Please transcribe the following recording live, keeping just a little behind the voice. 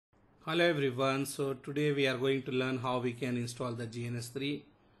Hello everyone, so today we are going to learn how we can install the GNS3.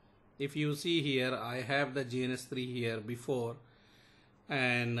 If you see here, I have the GNS3 here before,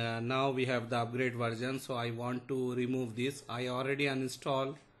 and now we have the upgrade version, so I want to remove this. I already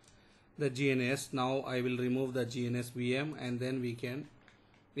uninstalled the GNS. Now I will remove the GNS VM and then we can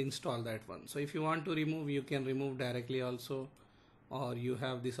install that one. So if you want to remove, you can remove directly also, or you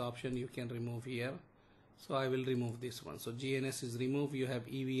have this option you can remove here. So I will remove this one. So GNS is removed. You have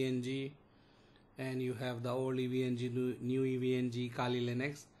EVNG and you have the old EVNG, new EVNG, Kali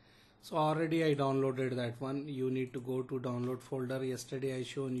Linux. So already I downloaded that one. You need to go to download folder. Yesterday I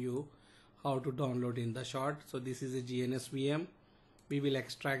shown you how to download in the short. So this is a GNS VM. We will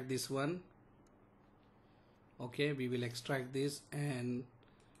extract this one. Okay, we will extract this and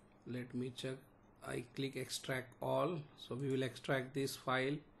let me check. I click extract all. So we will extract this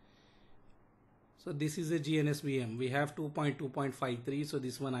file. So this is a GNS VM. We have 2.2.53. So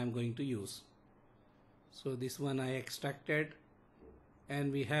this one I am going to use. So this one I extracted,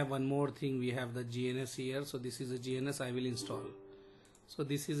 and we have one more thing. We have the GNS here. So this is a GNS I will install. So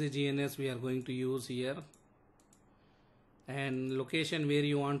this is a GNS we are going to use here. And location where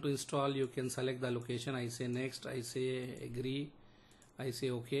you want to install, you can select the location. I say next, I say agree, I say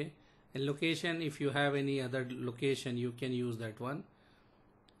okay. And location, if you have any other location, you can use that one.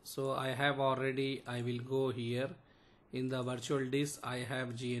 So I have already, I will go here in the virtual disk. I have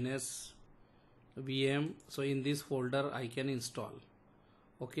GNS VM. So in this folder I can install.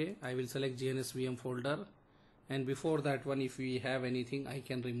 Okay, I will select GNS VM folder, and before that one, if we have anything, I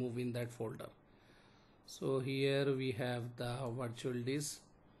can remove in that folder. So here we have the virtual disk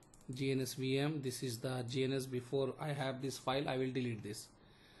GNS VM. This is the GNS. Before I have this file, I will delete this.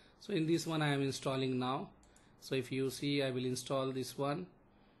 So in this one I am installing now. So if you see, I will install this one,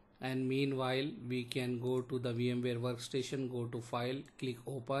 and meanwhile we can go to the VMware workstation, go to file, click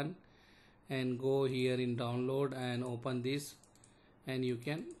open, and go here in download and open this, and you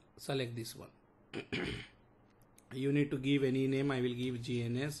can select this one. You need to give any name. I will give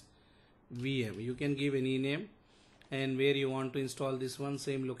GNS VM. You can give any name, and where you want to install this one,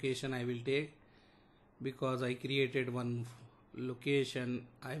 same location I will take, because I created one location.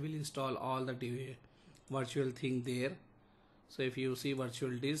 I will install all the virtual thing there. So if you see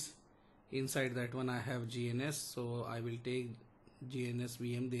virtual disk, inside that one I have GNS, so I will take GNS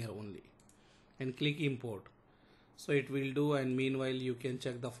VM there only and click import. So it will do, and meanwhile you can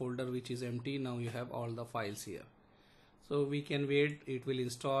check the folder which is empty. Now you have all the files here. So we can wait, it will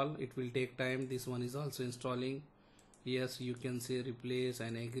install, it will take time. This one is also installing. Yes, you can say replace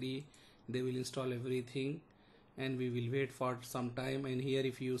and agree. They will install everything, and we will wait for some time. And here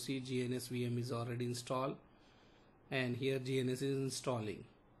if you see, GNS VM is already installed, and here GNS is installing.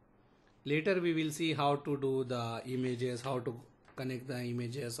 Later we will see how to do the images, how to connect the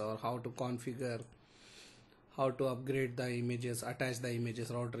images, or how to configure, how to upgrade the images, attach the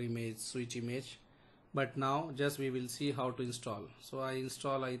images, router image, switch image. But now just we will see how to install. So I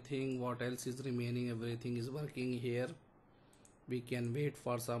install, I think what else is remaining, everything is working here. We can wait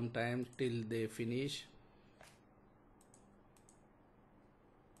for some time till they finish.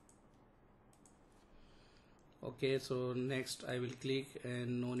 Okay, so next I will click,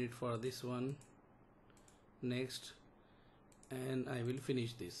 and no need for this one, next, and I will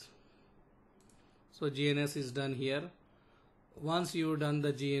finish this. So GNS is done here. Once you done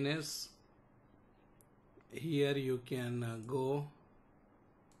the GNS, here you can go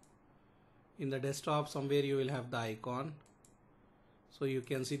in the desktop, somewhere you will have the icon. So you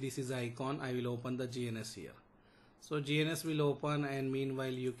can see this is the icon. I will open the GNS here. So GNS will open, and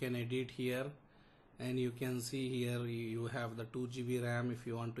meanwhile you can edit here. And you can see here you have the 2 GB RAM. If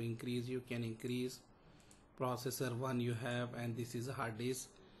you want to increase, you can increase. Processor 1 you have, and this is a hard disk.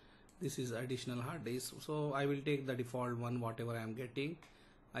 This is additional hard disk. So I will take the default one, whatever I am getting.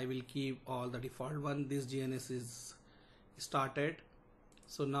 I will keep all the default one. This GNS is started.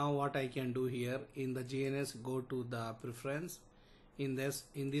 So now what I can do here, in the GNS, go to the preference. In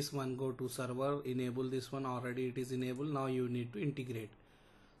this one, go to server, enable this one. Already it is enabled. Now you need to integrate.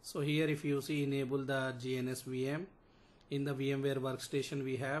 So here if you see, enable the GNS VM. In the VMware workstation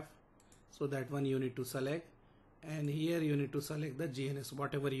we have, so that one you need to select, and here you need to select the GNS,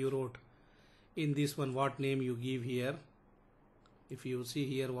 whatever you wrote in this one, what name you give here. If you see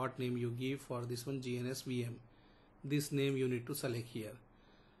here, what name you give for this one, GNS VM, this name you need to select here.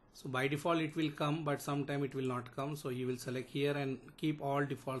 So by default it will come, but sometime it will not come. So you will select here and keep all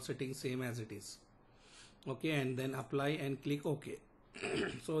default settings same as it is. Okay, and then apply and click OK.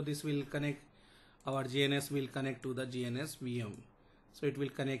 So this will connect, our GNS will connect to the GNS VM. So it will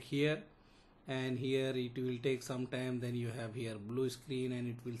connect here, and here it will take some time. Then you have here blue screen and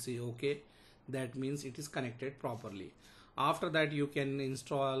it will say okay. That means it is connected properly. After that you can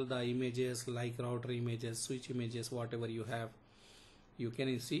install the images like router images, switch images, whatever you have. You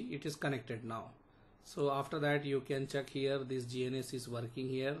can see it is connected now. So after that you can check here, this GNS is working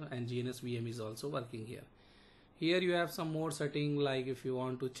here and GNS VM is also working here. Here you have some more setting, like if you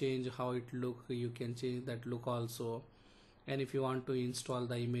want to change how it look, you can change that look also. And if you want to install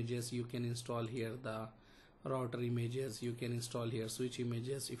the images, you can install here the router images, you can install here switch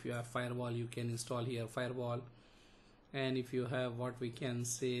images. If you have firewall, you can install here firewall. And if you have what we can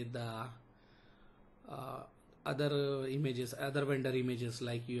say the other images, other vendor images,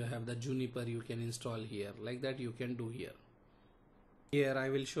 like you have the Juniper, you can install here. Like that you can do here. Here I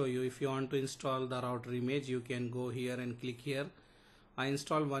will show you. If you want to install the router image, you can go here and click here. I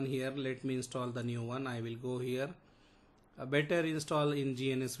install one here. Let me install the new one. I will go here. Better install in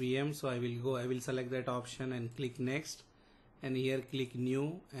GNS VM. So I will select that option and click next. And here click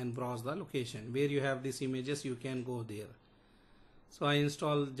new and browse the location. Where you have these images, you can go there. So I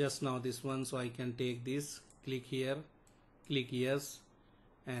installed just now this one. So I can take this. Click here. Click yes.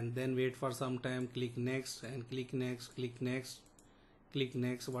 And then wait for some time. Click next and click next. Click next. Click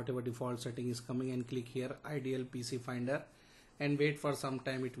next, whatever default setting is coming, and click here ideal PC finder and wait for some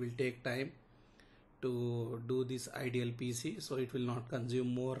time. It will take time to do this ideal PC, so it will not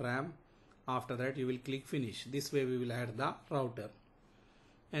consume more RAM. After that you will click finish. This way we will add the router,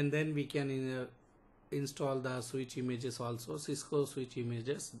 and then we can install the switch images also, Cisco switch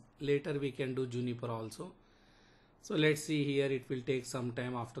images. Later we can do Juniper also. So let's see here, it will take some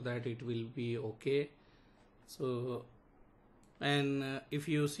time. After that it will be okay. So and if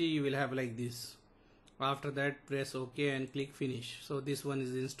you see, you will have like this. After that press OK and click finish. So this one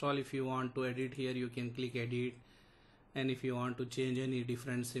is installed. If you want to edit here, you can click edit, and if you want to change any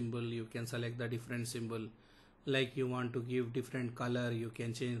different symbol, you can select the different symbol. Like you want to give different color, you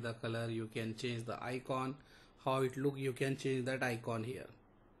can change the color. You can change the icon, how it look, you can change that icon here.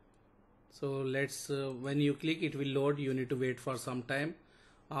 So let's when you click, it will load. You need to wait for some time.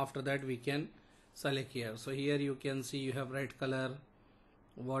 After that we can select here. So here you can see you have red color,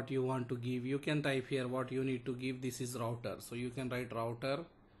 what you want to give. You can type here what you need to give. This is router, so you can write router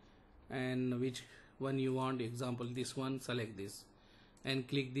and which one you want. Example this one, select this and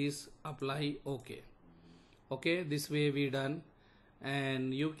click this, apply, okay. Okay, this way we done.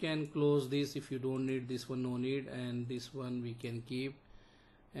 And you can close this if you don't need this one, no need, and this one we can keep.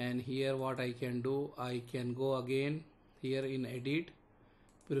 And here what I can do, I can go again here in edit,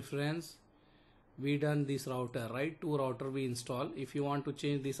 preference. We done this router, right? 2 router we install. If you want to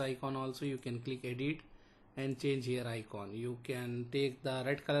change this icon also, you can click edit and change here icon. You can take the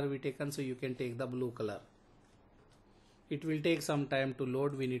red color we taken, so you can take the blue color. It will take some time to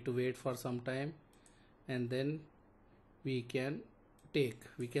load. We need to wait for some time, and then we can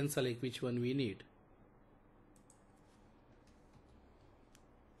select which one we need.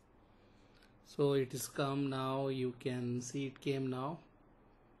 So it is come now. You can see it came now.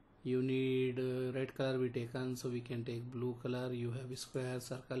 You need red color we taken, so we can take blue color. You have square,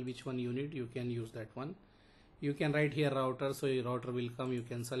 circle, which one you need, you can use that one. You can write here router, so your router will come. You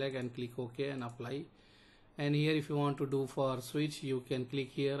can select and click OK and apply. And here if you want to do for switch, you can click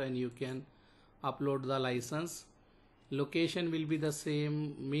here and you can upload the license. Location will be the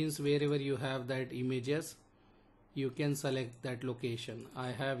same, means wherever you have that images, you can select that location. I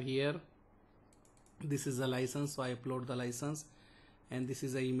have here, this is the license, so I upload the license. And this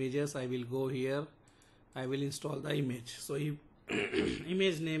is the images. I will go here, I will install the image. So if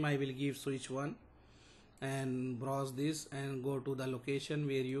image name I will give switch 1 and browse this and go to the location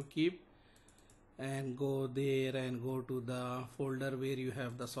where you keep and go there and go to the folder where you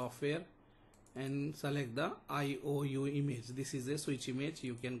have the software and select the IOU image. This is a switch image.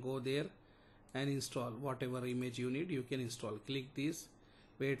 You can go there and install whatever image you need. You can install. Click this,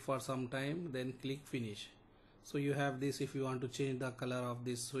 wait for some time, then click finish. So you have this. If you want to change the color of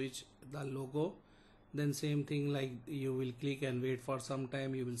this switch, the logo, then same thing, like you will click and wait for some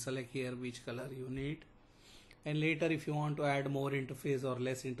time. You will select here which color you need, and later if you want to add more interface or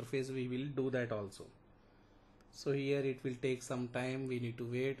less interface, we will do that also. So here it will take some time. We need to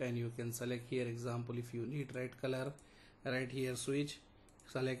wait, and you can select here. Example, if you need red color, right here switch,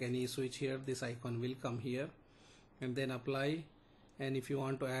 select any switch here. This icon will come here, and then apply. And if you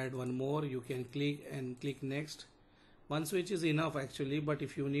want to add one more, you can click and click next. One switch is enough actually, but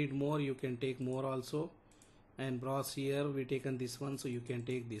if you need more, you can take more also. And browse here, we taken this one, so you can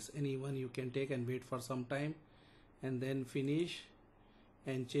take this. Any one you can take and wait for some time, and then finish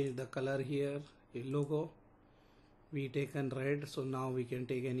and change the color here. A logo we taken red, so now we can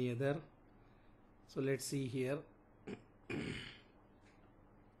take any other. So let's see here.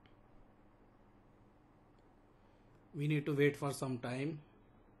 We need to wait for some time,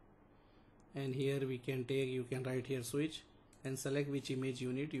 and here we can take, you can write here switch and select which image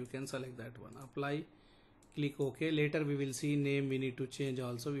you need. You can select that one, apply, click OK. Later we will see name we need to change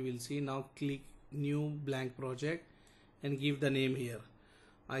also. We will see. Now click new blank project and give the name here.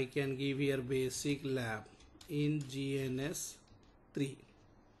 I can give here basic lab in GNS3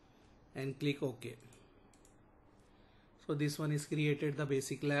 and click OK. So this one is created, the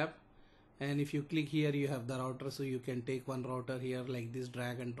basic lab. And if you click here, you have the router, so you can take one router here like this,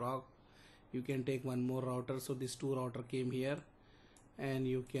 drag and drop. You can take one more router, so this two router came here, and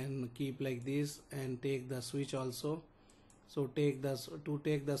you can keep like this and take the switch also. So to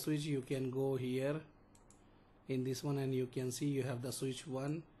take the switch, you can go here in this one, and you can see you have the switch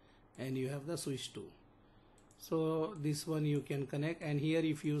 1 and you have the switch 2. So this one you can connect, and here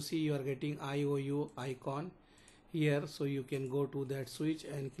if you see, you are getting IOU icon here, so you can go to that switch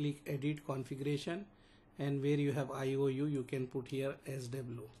and click edit configuration, and where you have IOU you can put here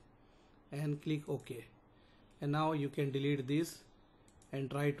SW and click OK. And now you can delete this and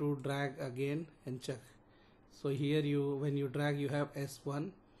try to drag again and check. So here when you drag, you have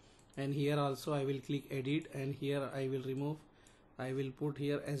S1, and here also I will click edit, and here I will remove, I will put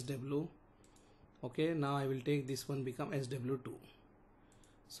here SW. Okay, now I will take this one, become SW2.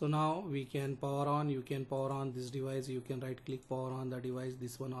 So now we can power on, you can power on this device, you can right click power on the device.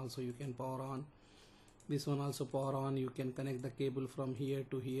 This one also you can power on, this one also power on. You can connect the cable from here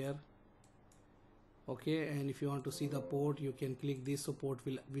to here. Okay, and if you want to see the port, you can click this, so port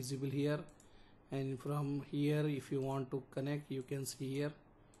will visible here, and from here if you want to connect, you can see here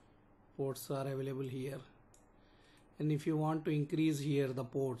ports are available here. And if you want to increase here the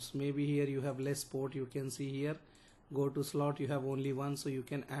ports, maybe here you have less port, you can see here, go to slot, you have only one, so you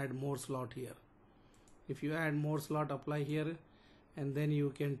can add more slot here. If you add more slot, apply here, and then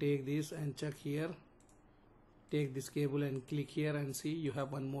you can take this and check here, take this cable and click here and see you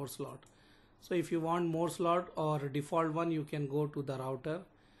have one more slot. So if you want more slot or default one, you can go to the router,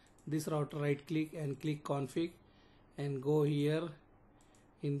 this router, right click and click config, and go here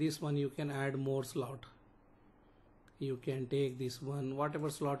in this one, you can add more slot. You can take this one, whatever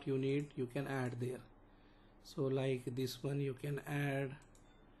slot you need, you can add there. So like this one you can add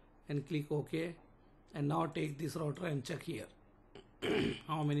and click OK, and now take this router and check here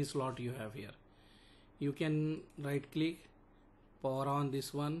how many slot you have here. You can right click, power on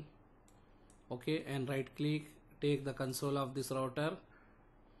this one, okay, and right click, take the console of this router,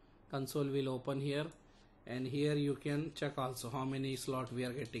 console will open here, and here you can check also how many slot we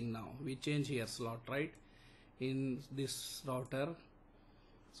are getting now. We change here slot, right, in this router,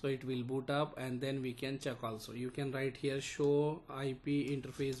 so it will boot up, and then we can check also. You can write here show IP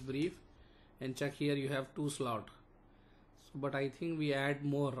interface brief and check here you have 2 slot. So, but I think we add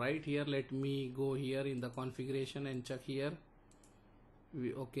more right here. Let me go here in the configuration and check here.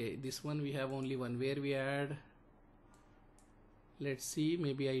 Okay, this one we have only one. Where we add, let's see,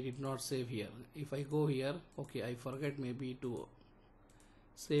 maybe I did not save here. If I go here, okay, I forget maybe to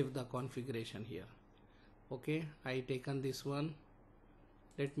save the configuration here. Okay, I taken this one.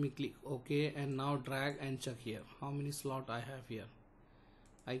 Let me click OK, and now drag and check here how many slot I have here.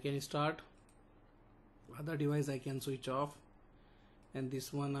 I can start, other device I can switch off, and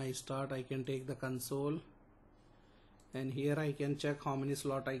this one I start. I can take the console, and here I can check how many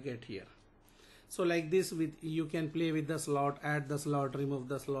slot I get here. So like this, with you can play with the slot, add the slot, remove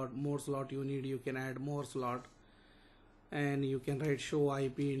the slot, more slot you need, you can add more slot, and you can write show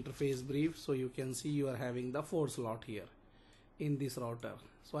IP interface brief, so you can see you are having the 4 slot here in this router.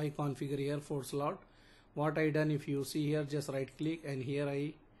 So I configure here 4 slot. What I done, if you see here, just right click, and here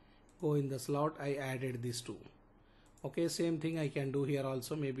I go in the slot, I added these 2. Okay, same thing I can do here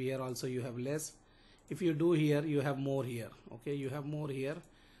also. Maybe here also you have less. If you do here, you have more here. Okay, you have more here.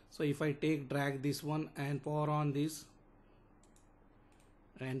 So if I take, drag this one and power on this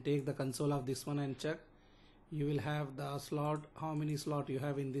and take the console of this one and check, you will have the slot, how many slot you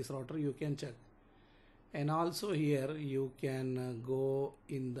have in this router, you can check. And also here you can go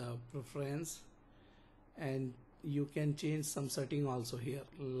in the preference, and you can change some setting also here,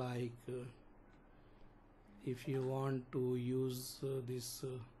 like if you want to use this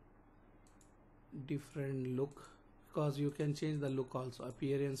different look, because you can change the look also,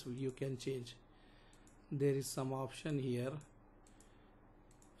 appearance you can change. There is some option here.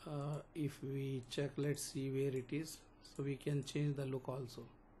 If we check, let's see where it is, so we can change the look also.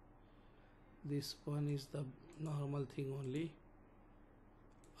 This one is the normal thing only.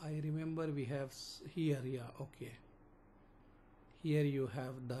 I remember we have here, yeah, okay, here you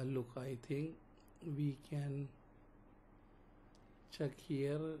have the look. I think we can check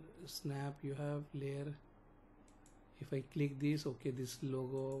here. Snap, you have layer. If I click this, okay, this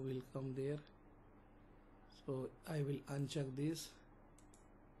logo will come there. So I will uncheck this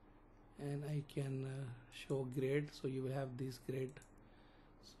and I can show grade. So you will have this grade.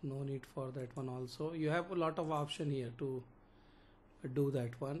 So no need for that one also. You have a lot of option here to do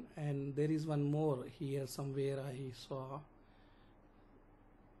that one. And there is one more here somewhere I saw.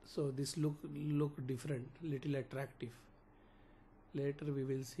 So this look different, little attractive. Later we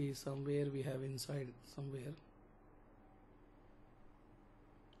will see somewhere we have inside somewhere.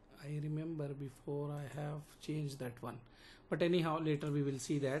 I remember before I have changed that one, but anyhow later we will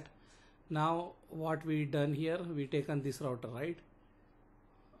see that. Now what we done here, we taken this router, right?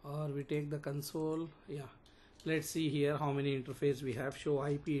 Or we take the console. Yeah, let's see here how many interface we have. Show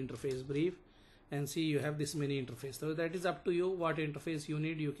IP interface brief, and see you have this many interface. So that is up to you. What interface you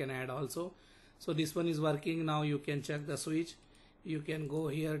need you can add also. So this one is working. Now you can check the switch. You can go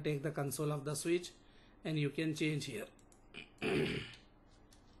here, take the console of the switch, and you can change here.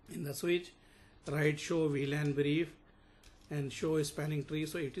 In the switch, write show VLAN brief and show spanning tree.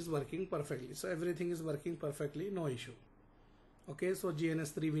 So it is working perfectly. So everything is working perfectly, no issue. Okay, so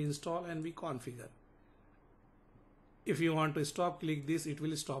GNS3 we install and we configure. If you want to stop, click this, it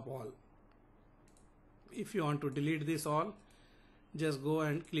will stop all. If you want to delete this all, just go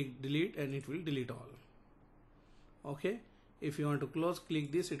and click delete and it will delete all. Okay, if you want to close,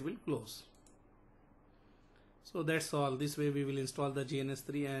 click this, it will close. So that's all. This way we will install the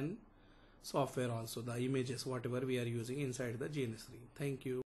GNS3 and software also, the images, whatever we are using inside the GNS3. Thank you.